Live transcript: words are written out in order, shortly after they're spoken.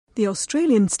The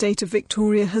Australian state of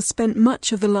Victoria has spent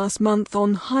much of the last month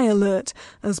on high alert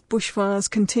as bushfires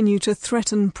continue to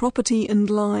threaten property and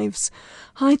lives.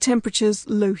 High temperatures,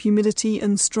 low humidity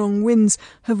and strong winds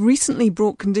have recently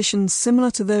brought conditions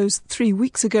similar to those 3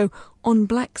 weeks ago on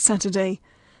Black Saturday.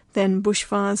 Then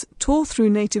bushfires tore through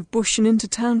native bush and into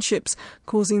townships,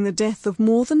 causing the death of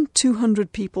more than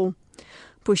 200 people.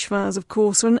 Bushfires, of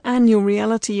course, are an annual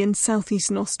reality in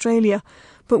southeastern Australia.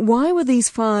 But why were these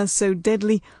fires so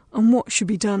deadly, and what should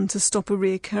be done to stop a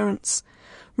reoccurrence?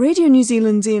 Radio New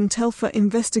Zealand's Ian Telfer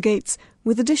investigates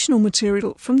with additional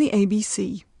material from the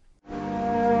ABC.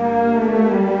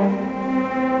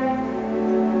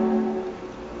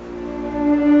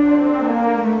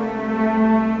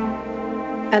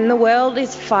 And the world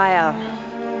is fire,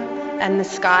 and the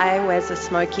sky wears a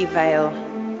smoky veil,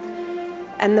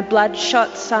 and the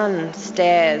bloodshot sun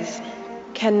stares,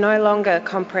 can no longer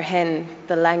comprehend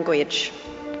the language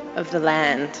of the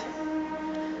land.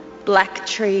 Black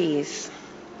trees,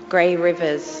 grey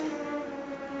rivers,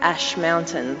 ash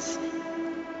mountains.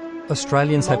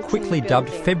 Australians have quickly dubbed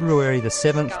February the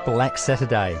 7th Black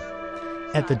Saturday.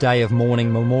 At the Day of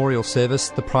Mourning memorial service,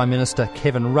 the Prime Minister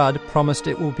Kevin Rudd promised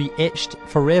it will be etched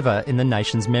forever in the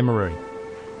nation's memory.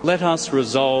 Let us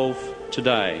resolve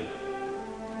today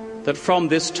that from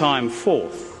this time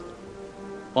forth,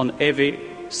 on every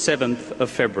 7th of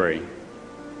February,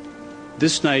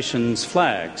 this nation's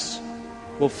flags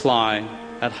will fly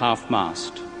at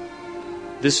half-mast.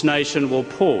 This nation will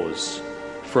pause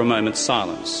for a moment's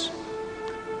silence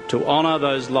to honour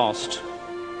those lost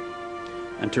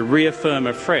and to reaffirm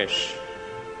afresh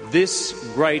this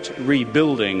great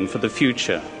rebuilding for the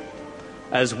future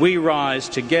as we rise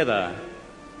together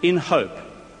in hope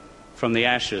from the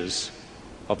ashes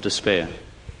of despair.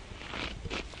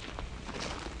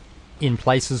 In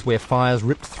places where fires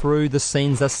ripped through, the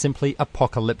scenes are simply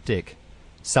apocalyptic.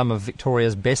 Some of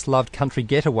Victoria's best-loved country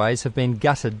getaways have been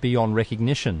gutted beyond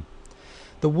recognition.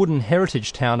 The wooden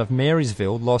heritage town of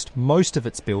Marysville lost most of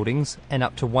its buildings and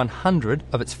up to 100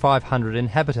 of its 500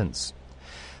 inhabitants.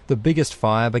 The biggest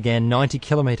fire began 90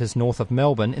 kilometres north of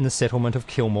Melbourne in the settlement of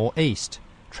Kilmore East,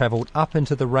 travelled up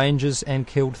into the ranges and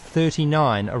killed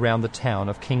 39 around the town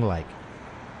of Kinglake.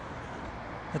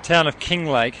 The town of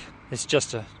Kinglake is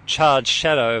just a charred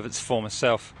shadow of its former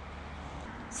self.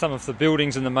 Some of the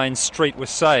buildings in the main street were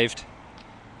saved,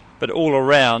 but all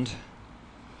around,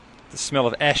 the smell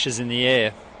of ash is in the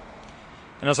air.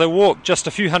 And as I walk just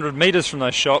a few hundred metres from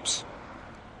those shops,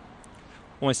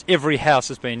 almost every house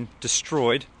has been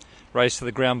destroyed, razed to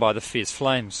the ground by the fierce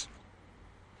flames.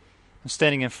 I'm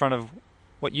standing in front of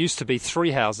what used to be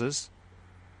 3 houses.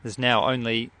 There's now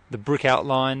only the brick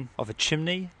outline of a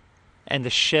chimney and the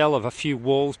shell of a few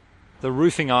walls. The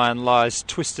roofing iron lies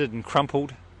twisted and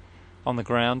crumpled on the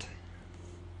ground,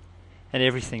 and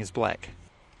everything is black.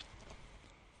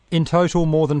 In total,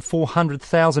 more than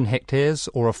 400,000 hectares,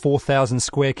 or a 4,000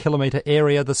 square kilometre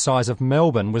area the size of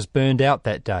Melbourne, was burned out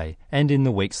that day and in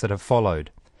the weeks that have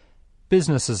followed.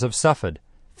 Businesses have suffered,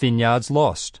 vineyards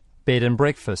lost, bed and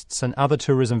breakfasts and other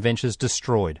tourism ventures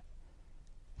destroyed.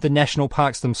 The national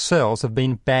parks themselves have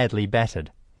been badly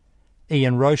battered.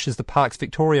 Ian Roche is the Parks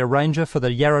Victoria Ranger for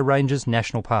the Yarra Ranges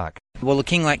National Park. Well, the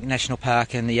Kinglake National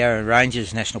Park and the Yarra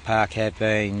Ranges National Park have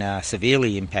been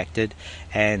severely impacted,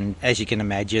 and as you can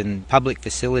imagine, public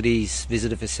facilities,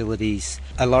 visitor facilities,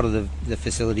 a lot of the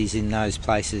facilities in those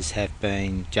places have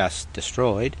been just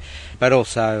destroyed, but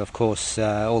also, of course,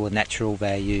 all the natural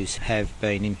values have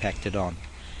been impacted on.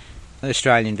 The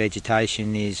Australian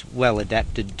vegetation is well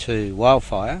adapted to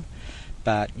wildfire,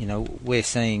 but, we're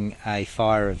seeing a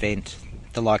fire event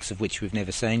the likes of which we've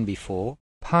never seen before.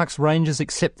 Parks rangers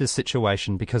accept this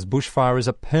situation because bushfire is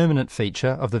a permanent feature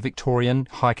of the Victorian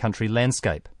high country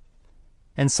landscape.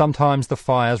 And sometimes the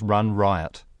fires run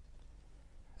riot.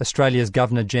 Australia's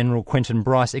Governor-General Quentin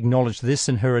Bryce acknowledged this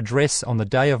in her address on the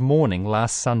Day of Mourning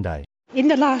last Sunday. In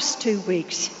the last 2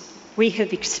 weeks, we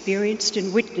have experienced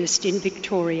and witnessed in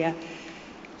Victoria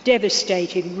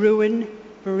devastating ruin,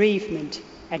 bereavement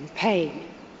and pain.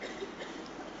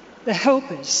 The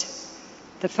helpers,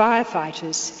 the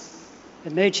firefighters,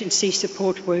 emergency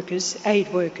support workers,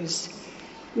 aid workers,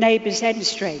 neighbours and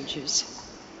strangers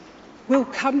will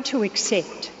come to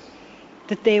accept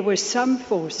that there were some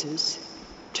forces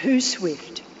too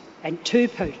swift and too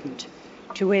potent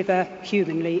to ever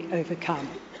humanly overcome.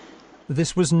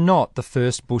 This was not the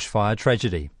first bushfire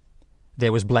tragedy.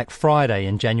 There was Black Friday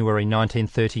in January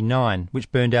 1939,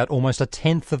 which burned out almost a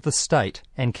tenth of the state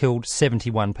and killed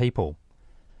 71 people.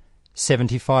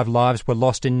 75 lives were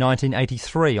lost in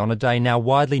 1983 on a day now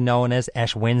widely known as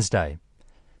Ash Wednesday.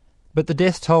 But the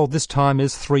death toll this time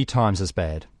is 3 times as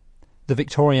bad. The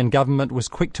Victorian government was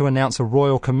quick to announce a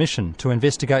royal commission to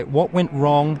investigate what went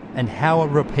wrong and how a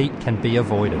repeat can be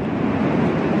avoided.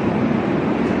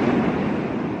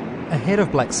 Ahead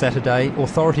of Black Saturday,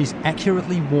 authorities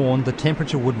accurately warned the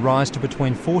temperature would rise to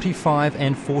between 45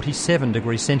 and 47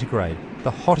 degrees centigrade,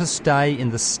 the hottest day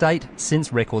in the state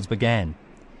since records began.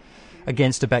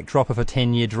 Against a backdrop of a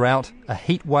 10-year drought, a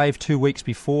heat wave 2 weeks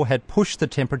before had pushed the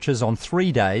temperatures on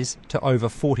 3 days to over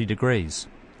 40 degrees.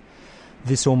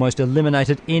 This almost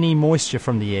eliminated any moisture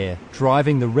from the air,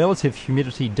 driving the relative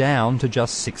humidity down to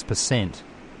just 6%.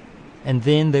 And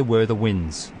then there were the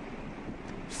winds.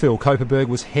 Phil Coperberg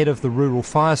was head of the Rural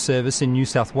Fire Service in New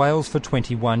South Wales for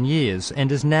 21 years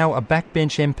and is now a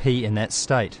backbench MP in that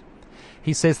state.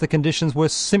 He says the conditions were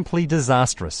simply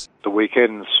disastrous. The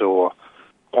weekend saw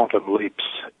quantum leaps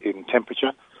in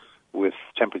temperature, with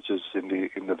temperatures in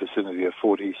the vicinity of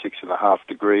 46.5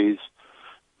 degrees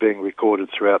being recorded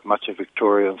throughout much of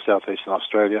Victoria and southeastern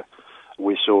Australia.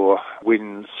 We saw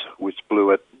winds which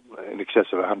blew at in excess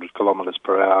of 100 kilometres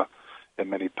per hour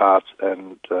in many parts,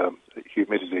 and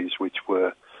humidities which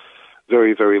were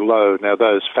very, very low. Now,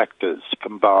 those factors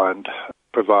combined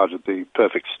provided the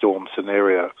perfect storm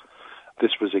scenario.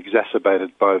 This was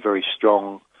exacerbated by a very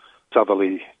strong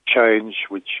southerly change,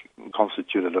 which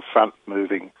constituted a front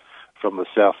moving from the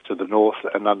south to the north,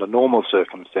 and under normal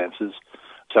circumstances,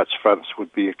 such fronts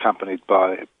would be accompanied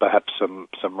by perhaps some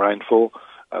rainfall.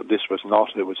 This was not.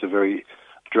 It was a very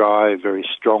dry, very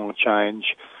strong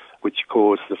change, which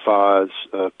caused the fires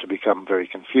to become very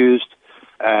confused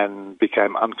and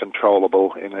became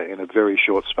uncontrollable in a very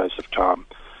short space of time.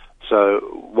 So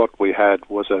what we had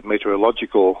was a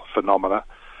meteorological phenomena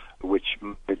which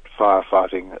made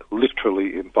firefighting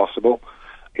literally impossible.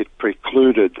 It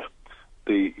precluded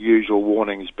the usual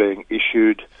warnings being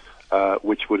issued,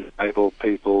 which would enable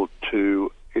people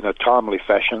to, in a timely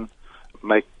fashion,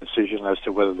 make a decision as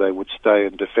to whether they would stay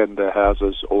and defend their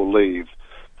houses or leave.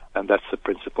 And that's the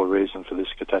principal reason for this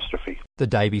catastrophe. The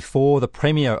day before, the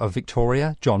Premier of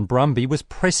Victoria, John Brumby, was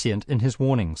prescient in his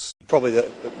warnings. Probably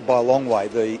by a long way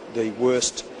the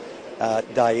worst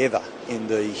day ever in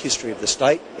the history of the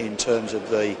state in terms of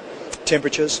the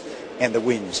temperatures and the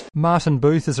winds. Martin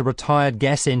Booth is a retired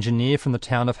gas engineer from the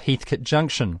town of Heathcote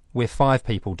Junction, where 5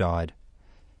 people died.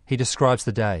 He describes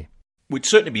the day. We'd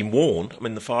certainly been warned. I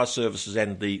mean, the fire services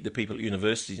and the people at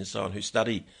universities and so on who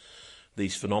study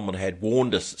these phenomena had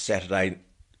warned us Saturday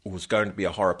was going to be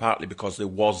a horror, partly because there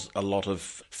was a lot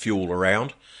of fuel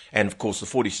around. And, of course, the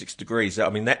 46 degrees, I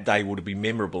mean, that day would have been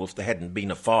memorable if there hadn't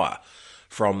been a fire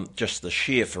from just the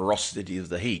sheer ferocity of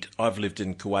the heat. I've lived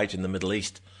in Kuwait in the Middle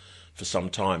East for some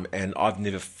time, and I've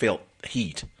never felt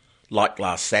heat like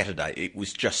last Saturday. It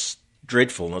was just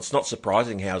dreadful, and it's not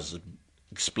surprising houses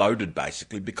exploded,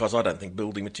 basically, because I don't think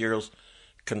building materials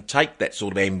can take that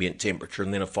sort of ambient temperature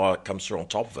and then a fire comes through on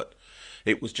top of it.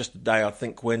 It was just a day, I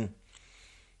think, when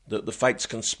the fates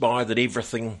conspire that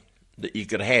everything that you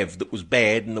could have that was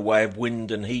bad in the way of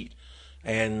wind and heat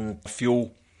and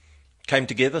fuel came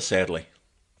together, sadly.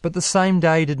 But the same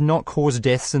day did not cause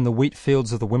deaths in the wheat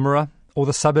fields of the Wimmera or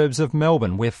the suburbs of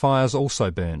Melbourne, where fires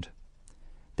also burned.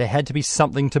 There had to be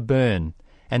something to burn,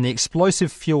 and the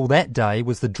explosive fuel that day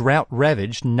was the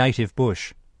drought-ravaged native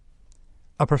bush.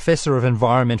 A professor of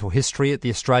environmental history at the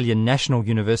Australian National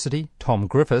University, Tom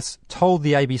Griffiths, told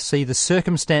the ABC the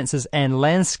circumstances and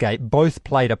landscape both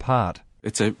played a part.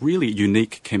 It's a really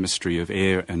unique chemistry of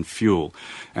air and fuel,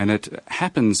 and it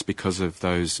happens because of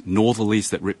those northerlies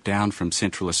that rip down from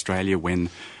Central Australia when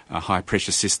a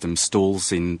high-pressure system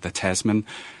stalls in the Tasman.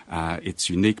 It's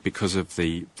unique because of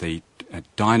the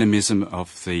dynamism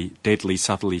of the deadly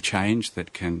southerly change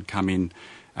that can come in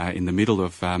the middle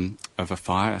of a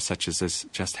fire, such as has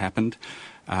just happened.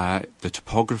 The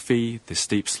topography, the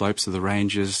steep slopes of the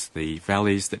ranges, the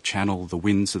valleys that channel the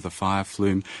winds of the fire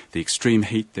flume, the extreme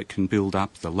heat that can build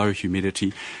up, the low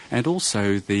humidity, and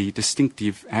also the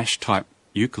distinctive ash-type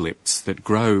eucalypts that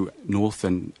grow north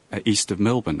and east of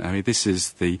Melbourne. I mean, this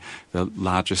is the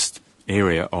largest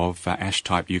area of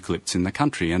ash-type eucalypts in the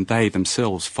country, and they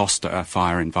themselves foster a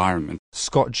fire environment.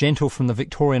 Scott Gentle from the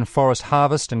Victorian Forest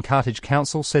Harvest and Carthage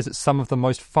Council says it's some of the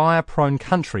most fire-prone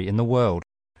country in the world.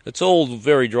 It's all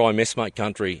very dry messmate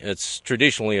country. It's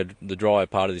traditionally the drier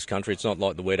part of this country. It's not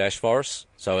like the wet ash forests,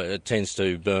 so it tends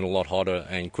to burn a lot hotter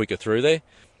and quicker through there,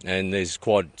 and there's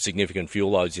quite significant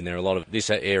fuel loads in there. A lot of this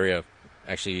area,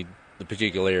 actually the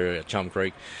particular area at Chum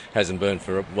Creek, hasn't burned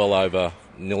for well over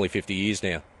nearly 50 years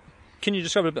now. Can you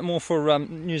describe it a bit more for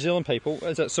New Zealand people?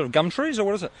 Is that sort of gum trees, or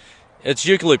what is it? It's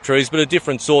eucalypt trees, but a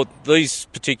different sort. These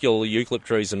particular eucalypt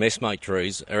trees, the messmate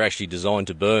trees, are actually designed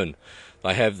to burn.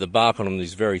 They have the bark on them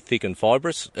is very thick and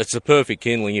fibrous. It's a perfect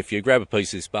kindling. If you grab a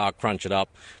piece of this bark, crunch it up,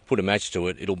 put a match to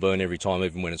it, it'll burn every time,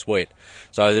 even when it's wet.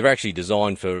 So they're actually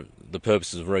designed for the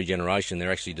purposes of regeneration.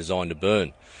 They're actually designed to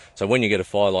burn. So when you get a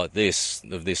fire like this,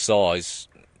 of this size,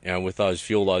 with those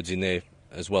fuel loads in there,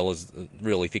 as well as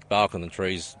really thick bark on the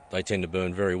trees, they tend to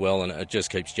burn very well, and it just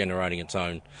keeps generating its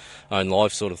own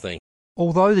life sort of thing.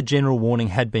 Although the general warning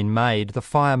had been made, the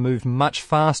fire moved much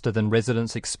faster than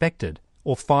residents expected,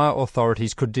 or fire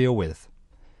authorities could deal with.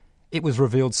 It was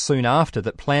revealed soon after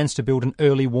that plans to build an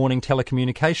early warning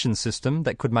telecommunications system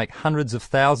that could make hundreds of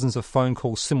thousands of phone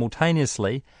calls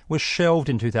simultaneously was shelved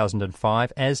in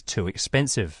 2005 as too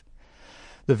expensive.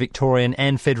 The Victorian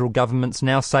and federal governments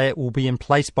now say it will be in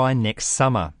place by next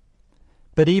summer.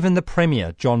 But even the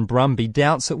Premier, John Brumby,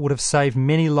 doubts it would have saved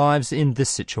many lives in this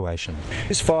situation.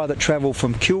 This fire that travelled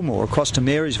from Kilmore across to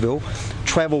Marysville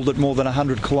travelled at more than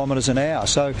 100 kilometres an hour.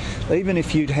 So even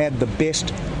if you'd had the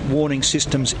best warning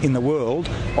systems in the world,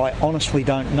 I honestly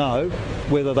don't know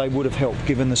whether they would have helped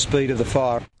given the speed of the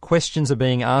fire. Questions are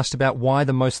being asked about why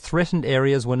the most threatened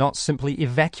areas were not simply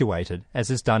evacuated, as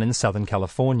is done in Southern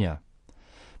California.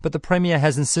 But the Premier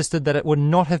has insisted that it would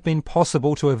not have been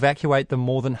possible to evacuate the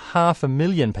more than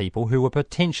 500,000 people who were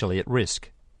potentially at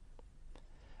risk.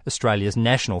 Australia's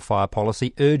national fire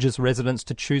policy urges residents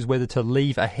to choose whether to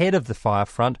leave ahead of the fire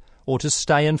front or to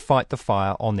stay and fight the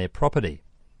fire on their property.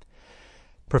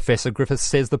 Professor Griffiths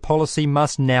says the policy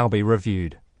must now be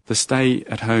reviewed. The stay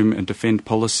at home and defend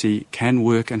policy can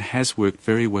work and has worked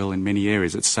very well in many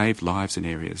areas. It's saved lives in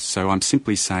areas. So I'm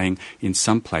simply saying in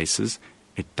some places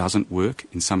it doesn't work,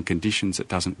 in some conditions it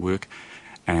doesn't work,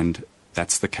 and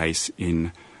that's the case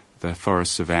in the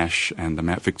forests of ash and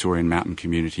the Victorian mountain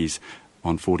communities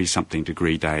on 40-something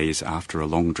degree days after a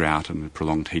long drought and a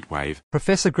prolonged heat wave.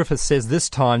 Professor Griffiths says this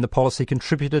time the policy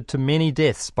contributed to many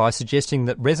deaths by suggesting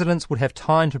that residents would have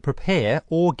time to prepare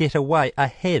or get away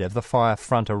ahead of the fire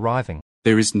front arriving.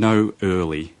 There is no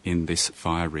early in this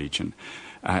fire region.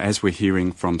 As we're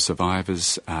hearing from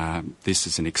survivors, this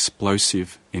is an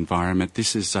explosive environment.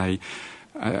 This is a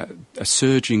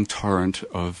surging torrent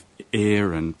of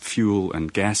air and fuel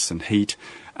and gas and heat.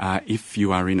 If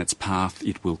you are in its path,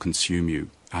 it will consume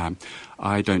you.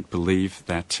 I don't believe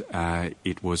that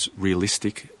it was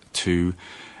realistic to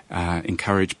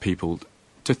encourage people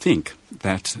to think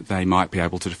that they might be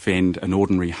able to defend an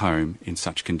ordinary home in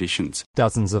such conditions.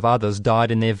 Dozens of others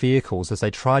died in their vehicles as they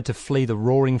tried to flee the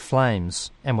roaring flames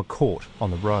and were caught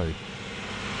on the road.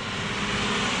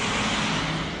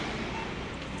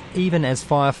 Even as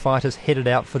firefighters headed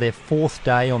out for their fourth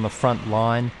day on the front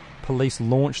line, police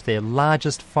launched their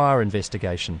largest fire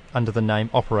investigation under the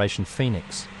name Operation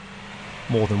Phoenix.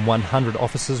 More than 100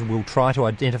 officers will try to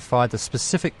identify the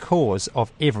specific cause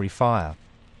of every fire.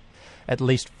 At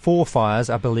least 4 fires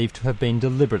are believed to have been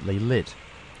deliberately lit.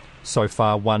 So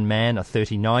far, one man, a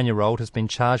 39-year-old, has been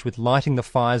charged with lighting the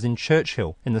fires in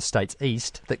Churchill in the state's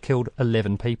east that killed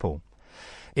 11 people.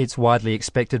 It's widely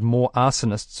expected more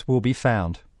arsonists will be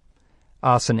found.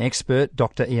 Arson expert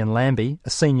Dr. Ian Lambie, a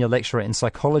senior lecturer in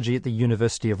psychology at the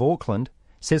University of Auckland,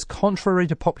 says contrary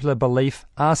to popular belief,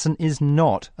 arson is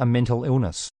not a mental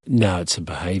illness. No, it's a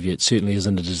behaviour. It certainly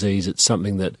isn't a disease. It's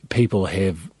something that people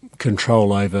have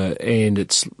control over, and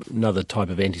it's another type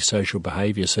of antisocial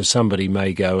behaviour. So somebody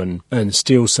may go and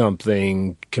steal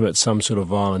something, commit some sort of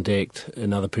violent act,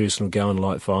 another person will go and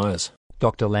light fires.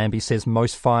 Dr. Lambie says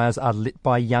most fires are lit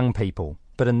by young people,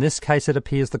 but in this case it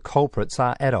appears the culprits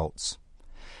are adults.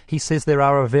 He says there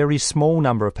are a very small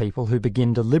number of people who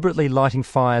begin deliberately lighting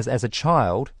fires as a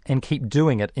child and keep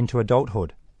doing it into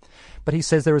adulthood. But he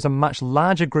says there is a much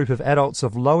larger group of adults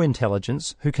of low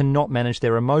intelligence who cannot manage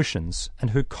their emotions and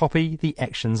who copy the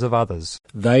actions of others.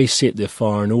 They set their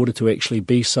fire in order to actually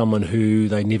be someone who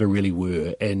they never really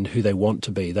were and who they want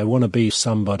to be. They want to be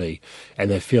somebody,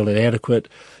 and they feel inadequate,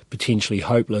 potentially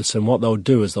hopeless, and what they'll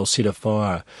do is they'll set a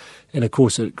fire. And of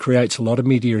course it creates a lot of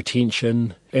media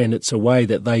attention, and it's a way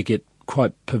that they get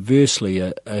quite perversely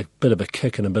a bit of a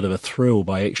kick and a bit of a thrill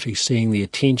by actually seeing the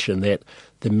attention that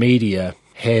the media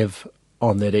have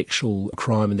on that actual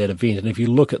crime and that event. And if you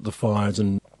look at the fires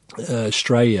in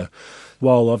Australia,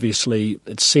 while obviously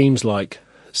it seems like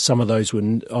some of those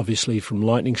were obviously from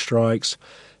lightning strikes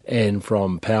and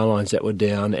from power lines that were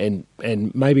down, and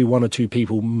maybe 1 or 2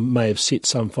 people may have set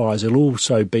some fires, it'll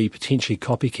also be potentially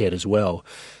copycat as well.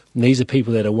 And these are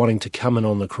people that are wanting to come in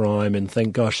on the crime and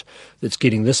think, gosh, it's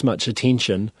getting this much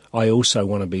attention, I also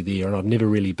want to be there, and I've never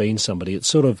really been somebody. It's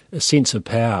sort of a sense of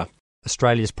power.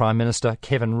 Australia's Prime Minister,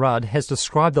 Kevin Rudd, has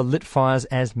described the lit fires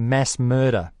as mass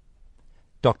murder.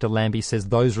 Dr Lambie says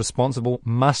those responsible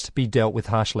must be dealt with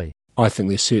harshly. I think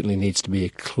there certainly needs to be a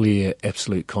clear,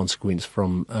 absolute consequence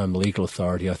from legal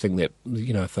authority. I think that,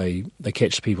 if they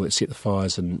catch the people that set the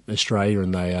fires in Australia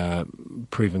and they are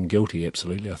proven guilty,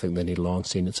 absolutely, I think they need long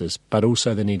sentences. But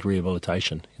also they need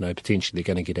rehabilitation. Potentially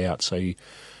they're going to get out. So,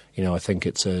 I think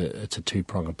it's a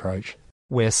two-pronged approach.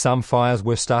 Where some fires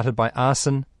were started by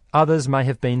arson, others may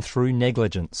have been through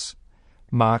negligence.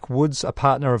 Mark Woods, a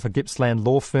partner of a Gippsland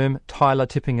law firm, Tyler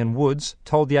Tipping & Woods,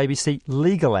 told the ABC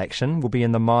legal action will be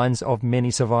in the minds of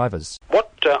many survivors.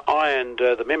 What I and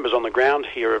the members on the ground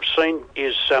here have seen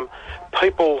is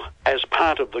people, as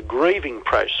part of the grieving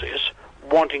process,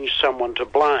 wanting someone to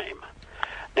blame.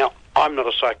 Now, I'm not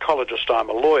a psychologist, I'm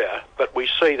a lawyer, but we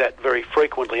see that very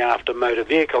frequently after motor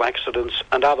vehicle accidents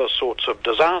and other sorts of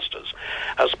disasters.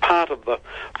 As part of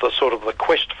the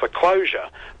quest for closure,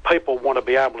 people want to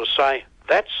be able to say,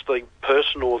 that's the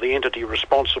person or the entity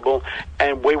responsible,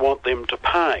 and we want them to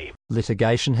pay.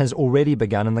 Litigation has already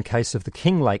begun in the case of the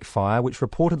Kinglake fire, which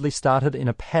reportedly started in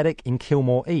a paddock in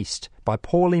Kilmore East by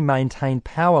poorly maintained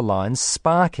power lines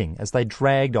sparking as they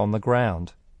dragged on the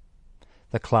ground.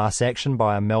 The class action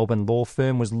by a Melbourne law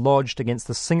firm was lodged against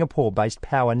the Singapore-based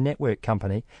power network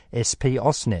company SP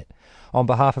Ausnet on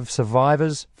behalf of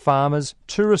survivors, farmers,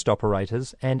 tourist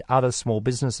operators and other small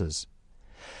businesses.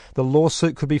 The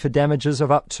lawsuit could be for damages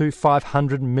of up to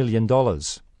 $500 million.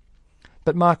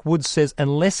 But Mark Woods says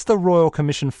unless the Royal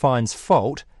Commission finds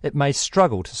fault, it may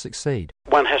struggle to succeed.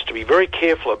 One has to be very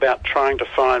careful about trying to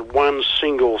find one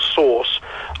single source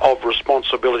of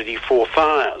responsibility for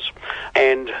fires.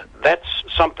 And that's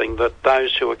something that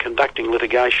those who are conducting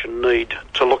litigation need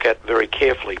to look at very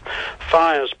carefully.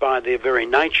 Fires, by their very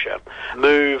nature,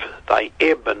 move, they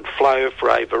ebb and flow for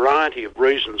a variety of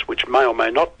reasons which may or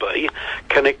may not be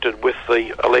connected with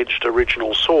the alleged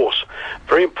original source.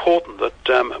 Very important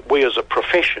that we as a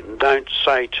profession don't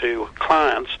say to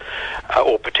clients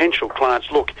or potential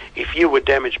clients, look, if you were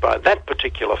damaged by that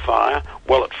particular fire,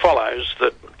 well, it follows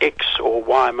that X or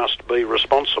Y must be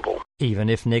responsible. Even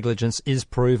if negligence is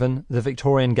proven, the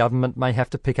Victorian government may have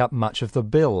to pick up much of the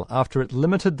bill after it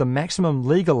limited the maximum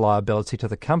legal liability to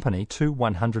the company to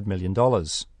 $100 million.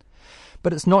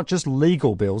 But it's not just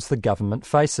legal bills the government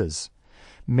faces.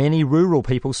 Many rural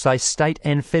people say state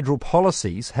and federal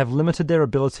policies have limited their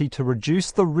ability to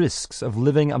reduce the risks of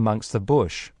living amongst the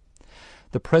bush.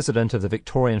 The president of the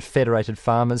Victorian Federated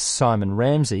Farmers, Simon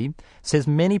Ramsey, says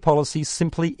many policies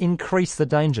simply increase the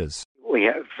dangers. We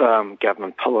have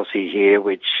government policy here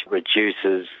which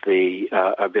reduces the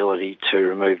ability to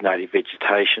remove native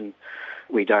vegetation.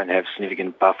 We don't have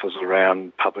significant buffers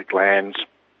around public lands,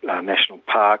 national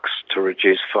parks to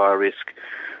reduce fire risk.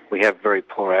 We have very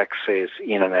poor access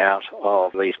in and out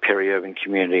of these peri-urban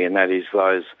community, and that is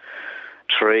those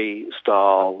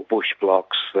tree-style bush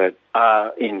blocks that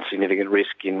are in significant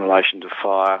risk in relation to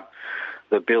fire.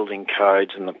 The building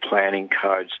codes and the planning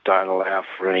codes don't allow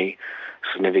for any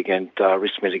significant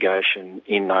risk mitigation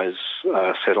in those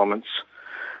settlements.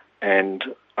 And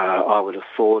I would have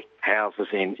thought houses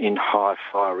in high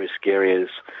fire risk areas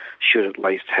should at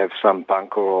least have some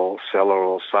bunker or cellar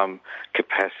or some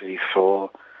capacity for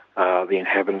the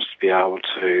inhabitants to be able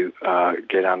to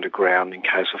get underground in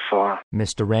case of fire.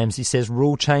 Mr Ramsey says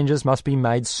rule changes must be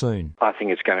made soon. I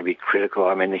think it's going to be critical.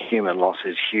 I mean, the human loss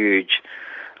is huge,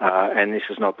 and this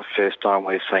is not the first time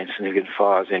we've seen significant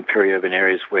fires in peri-urban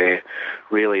areas where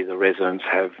really the residents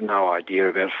have no idea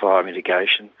about fire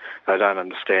mitigation. They don't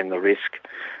understand the risk.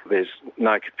 There's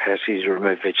no capacity to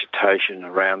remove vegetation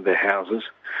around their houses,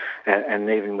 and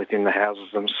even within the houses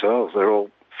themselves, they're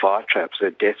all fire traps,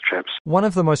 they're death traps. One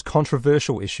of the most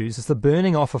controversial issues is the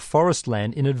burning off of forest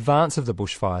land in advance of the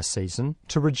bushfire season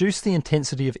to reduce the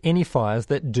intensity of any fires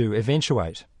that do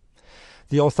eventuate.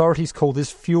 The authorities call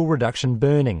this fuel reduction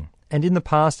burning, and in the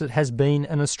past it has been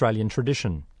an Australian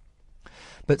tradition.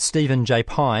 But Stephen J.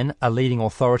 Pine, a leading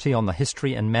authority on the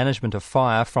history and management of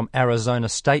fire from Arizona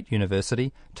State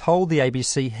University, told the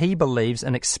ABC he believes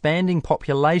an expanding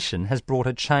population has brought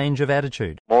a change of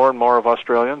attitude. More and more of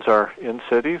Australians are in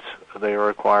cities. They are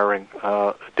acquiring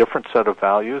a different set of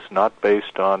values, not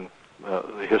based on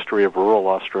the history of rural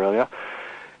Australia,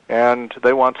 and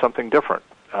they want something different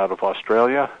out of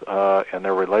Australia and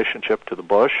their relationship to the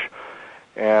bush,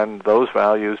 and those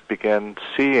values begin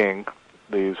seeing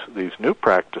these new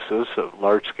practices of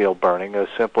large-scale burning as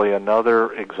simply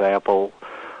another example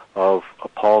of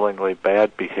appallingly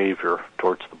bad behavior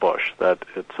towards the bush, that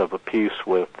it's of a piece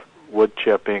with wood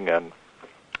chipping and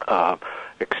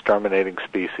exterminating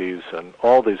species and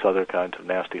all these other kinds of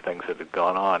nasty things that had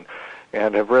gone on.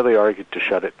 and have really argued to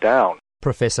shut it down.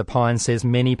 Professor Pine says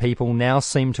many people now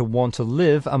seem to want to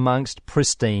live amongst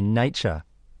pristine nature.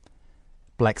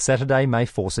 Black Saturday may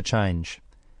force a change.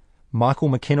 Michael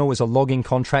McKinnell is a logging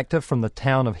contractor from the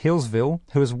town of Hillsville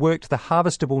who has worked the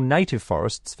harvestable native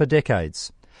forests for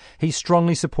decades. He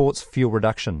strongly supports fuel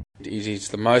reduction. It is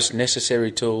the most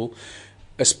necessary tool,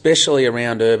 especially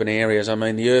around urban areas. I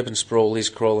mean, the urban sprawl is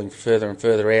crawling further and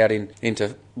further out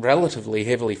into relatively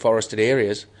heavily forested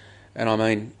areas. And I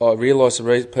mean, I realise the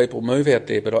reason people move out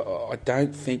there, but I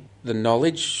don't think the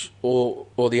knowledge or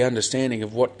the understanding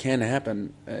of what can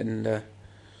happen, and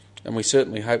we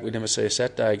certainly hope we never see a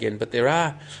Saturday again. But there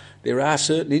are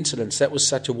certain incidents. That was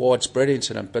such a widespread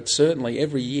incident, but certainly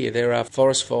every year there are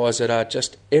forest fires that are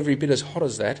just every bit as hot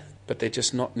as that, but they're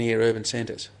just not near urban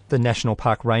centres. The National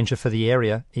Park Ranger for the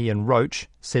area, Ian Roach,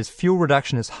 says fuel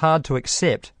reduction is hard to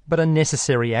accept, but a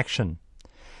necessary action.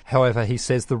 However, he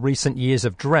says the recent years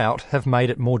of drought have made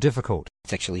it more difficult.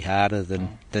 It's actually harder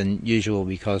than usual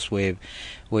because we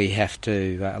have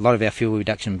to, a lot of our fuel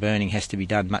reduction burning has to be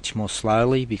done much more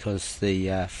slowly because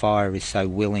the fire is so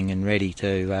willing and ready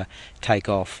to take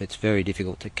off. It's very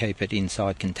difficult to keep it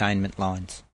inside containment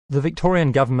lines. The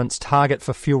Victorian government's target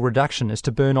for fuel reduction is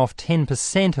to burn off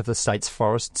 10% of the state's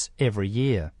forests every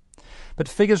year. But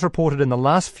figures reported in the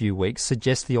last few weeks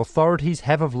suggest the authorities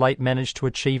have of late managed to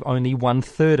achieve only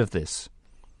 1/3 of this.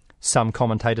 Some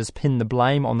commentators pin the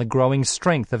blame on the growing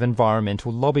strength of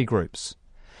environmental lobby groups.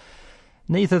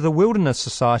 Neither the Wilderness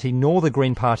Society nor the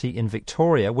Green Party in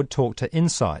Victoria would talk to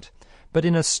Insight, but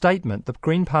in a statement the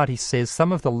Green Party says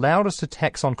some of the loudest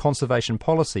attacks on conservation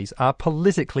policies are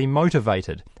politically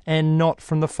motivated and not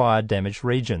from the fire-damaged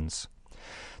regions.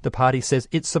 The party says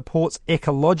it supports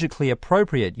ecologically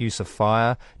appropriate use of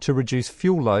fire to reduce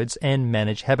fuel loads and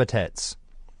manage habitats.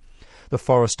 The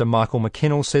forester Michael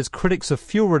McKinnell says critics of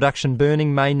fuel reduction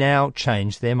burning may now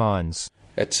change their minds.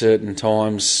 At certain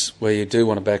times where you do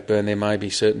want to backburn, there may be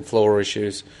certain flora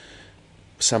issues.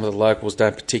 Some of the locals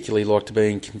don't particularly like to be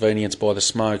inconvenienced by the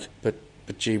smoke, but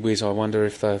gee whiz, I wonder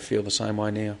if they feel the same way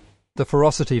now. The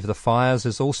ferocity of the fires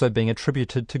is also being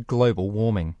attributed to global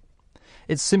warming.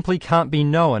 It simply can't be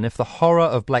known if the horror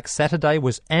of Black Saturday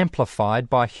was amplified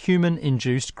by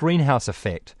human-induced greenhouse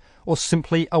effect, or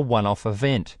simply a one-off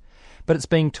event. But it's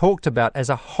being talked about as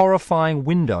a horrifying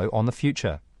window on the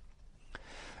future.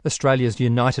 Australia's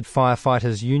United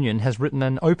Firefighters Union has written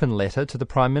an open letter to the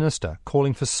Prime Minister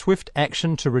calling for swift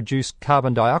action to reduce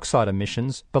carbon dioxide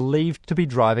emissions believed to be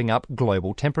driving up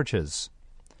global temperatures.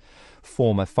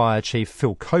 Former Fire Chief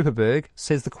Phil Koperberg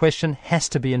says the question has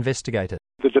to be investigated.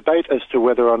 The debate as to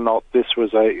whether or not this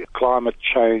was a climate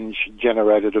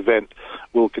change-generated event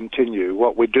will continue.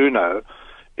 What we do know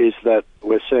is that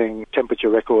we're seeing temperature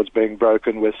records being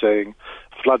broken, we're seeing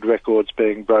flood records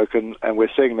being broken, and we're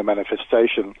seeing the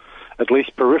manifestation, at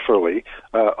least peripherally,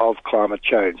 of climate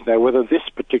change. Now, whether this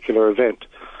particular event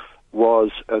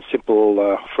was a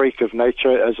simple freak of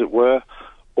nature, as it were,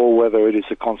 or whether it is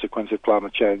a consequence of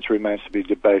climate change remains to be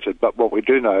debated. But what we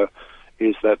do know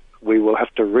is that we will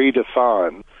have to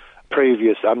redefine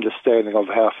previous understanding of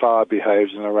how fire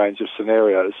behaves in a range of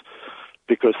scenarios,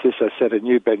 because this has set a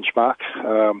new benchmark,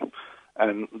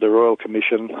 and the Royal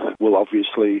Commission will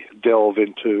obviously delve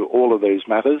into all of these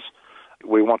matters.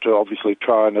 We want to obviously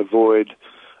try and avoid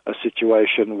a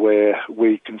situation where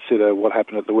we consider what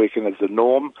happened at the weekend as the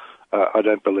norm. I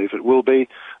don't believe it will be.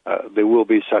 There will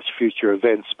be such future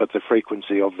events, but the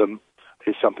frequency of them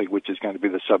is something which is going to be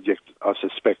the subject, I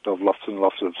suspect, of lots and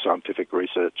lots of scientific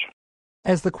research.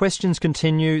 As the questions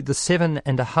continue, the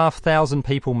 7,500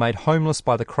 people made homeless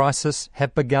by the crisis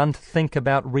have begun to think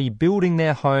about rebuilding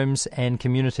their homes and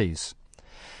communities.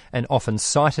 An often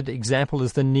cited example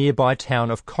is the nearby town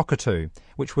of Cockatoo,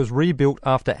 which was rebuilt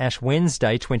after Ash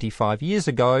Wednesday 25 years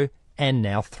ago and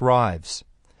now thrives.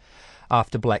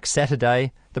 After Black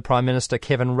Saturday, the Prime Minister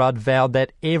Kevin Rudd vowed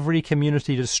that every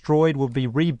community destroyed would be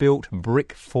rebuilt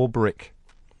brick for brick.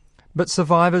 But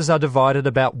survivors are divided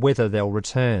about whether they'll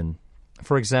return.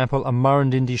 For example, a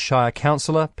Murrindindi Shire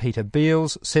councillor, Peter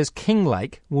Beals, says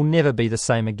Kinglake will never be the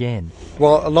same again.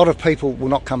 Well, a lot of people will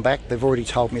not come back. They've already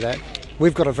told me that.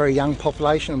 We've got a very young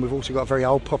population, and we've also got a very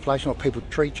old population of people with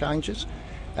tree changes,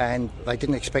 and they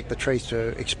didn't expect the trees to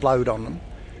explode on them.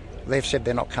 They've said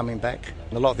they're not coming back.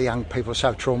 A lot of the young people are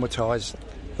so traumatised,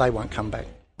 they won't come back.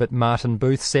 But Martin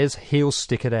Booth says he'll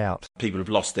stick it out. People who've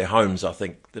lost their homes, I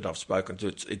think, that I've spoken to,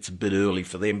 it's a bit early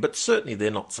for them. But certainly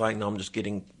they're not saying, no, I'm just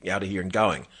getting out of here and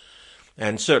going.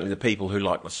 And certainly the people who,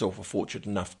 like myself, are fortunate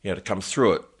enough to come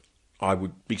through it, I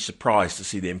would be surprised to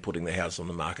see them putting their house on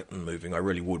the market and moving. I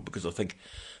really would, because I think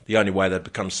the only way they'd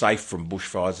become safe from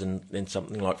bushfires in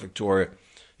something like Victoria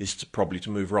is probably to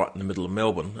move right in the middle of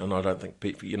Melbourne, and I don't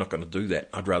think you're not going to do that.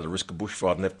 I'd rather risk a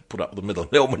bushfire than have to put up with the middle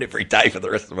of Melbourne every day for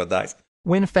the rest of my days.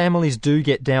 When families do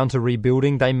get down to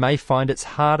rebuilding, they may find it's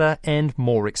harder and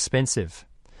more expensive.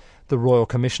 The Royal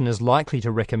Commission is likely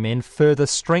to recommend further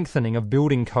strengthening of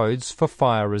building codes for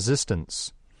fire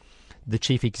resistance. The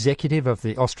Chief Executive of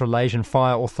the Australasian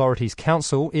Fire Authorities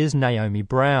Council is Naomi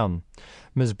Brown.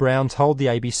 Ms Brown told the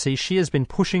ABC she has been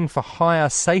pushing for higher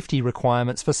safety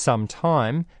requirements for some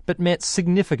time, but met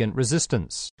significant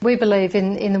resistance. We believe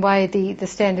in the way the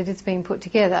standard is being put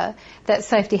together, that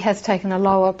safety has taken a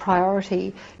lower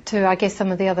priority to, I guess,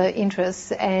 some of the other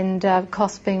interests, and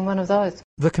cost being one of those.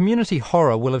 The community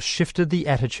horror will have shifted the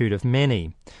attitude of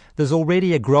many. There's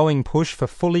already a growing push for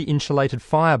fully insulated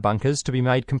fire bunkers to be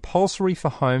made compulsory for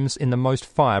homes in the most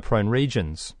fire-prone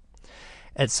regions.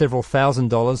 At several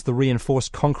 $1,000s, the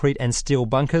reinforced concrete and steel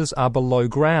bunkers are below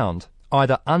ground,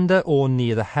 either under or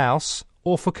near the house,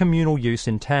 or for communal use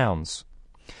in towns.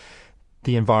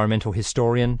 The environmental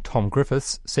historian Tom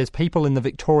Griffiths says people in the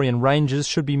Victorian Ranges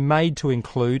should be made to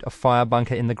include a fire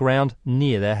bunker in the ground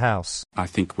near their house. I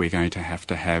think we're going to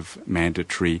have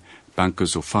mandatory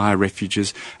bunkers or fire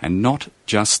refuges, and not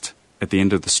just at the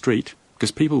end of the street,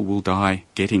 because people will die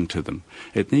getting to them.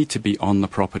 It needs to be on the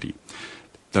property.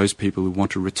 Those people who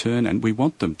want to return, and we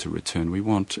want them to return, we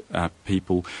want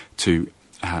people to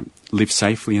live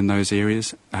safely in those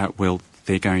areas, well,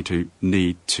 they're going to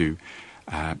need to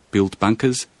build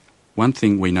bunkers. One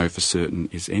thing we know for certain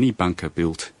is any bunker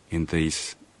built in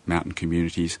these mountain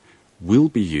communities will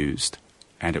be used,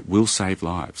 and it will save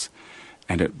lives,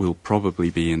 and it will probably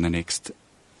be in the next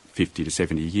 50 to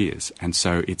 70 years, and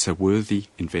so it's a worthy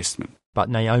investment. But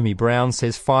Naomi Brown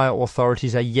says fire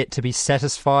authorities are yet to be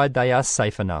satisfied they are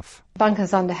safe enough.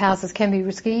 Bunkers under houses can be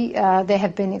risky. There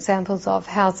have been examples of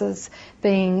houses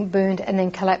being burned and then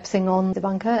collapsing on the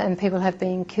bunker, and people have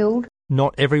been killed.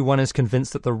 Not everyone is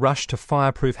convinced that the rush to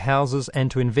fireproof houses and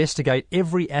to investigate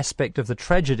every aspect of the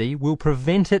tragedy will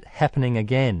prevent it happening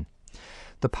again.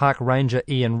 The park ranger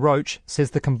Ian Roach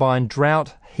says the combined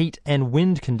drought, heat and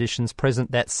wind conditions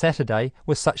present that Saturday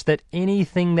were such that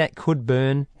anything that could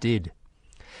burn did.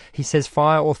 He says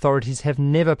fire authorities have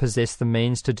never possessed the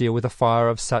means to deal with a fire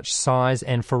of such size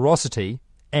and ferocity,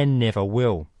 and never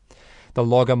will. The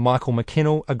logger Michael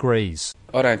McKinnell agrees.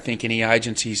 I don't think any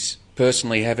agencies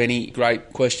personally have any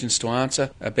great questions to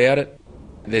answer about it.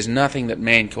 There's nothing that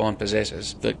mankind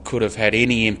possesses that could have had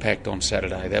any impact on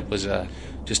Saturday. That was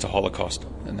just a holocaust,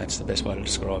 and that's the best way to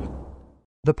describe it.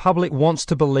 The public wants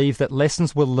to believe that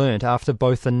lessons were learnt after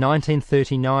both the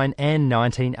 1939 and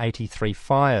 1983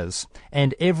 fires,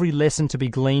 and every lesson to be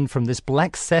gleaned from this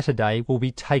Black Saturday will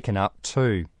be taken up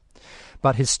too.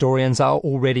 But historians are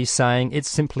already saying it's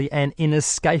simply an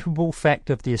inescapable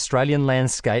fact of the Australian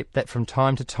landscape that from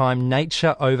time to time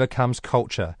nature overcomes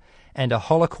culture, and a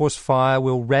Holocaust fire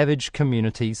will ravage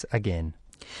communities again.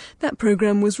 That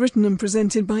programme was written and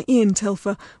presented by Ian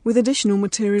Telfer with additional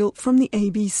material from the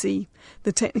ABC.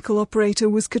 The technical operator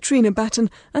was Katrina Batten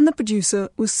and the producer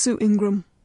was Sue Ingram.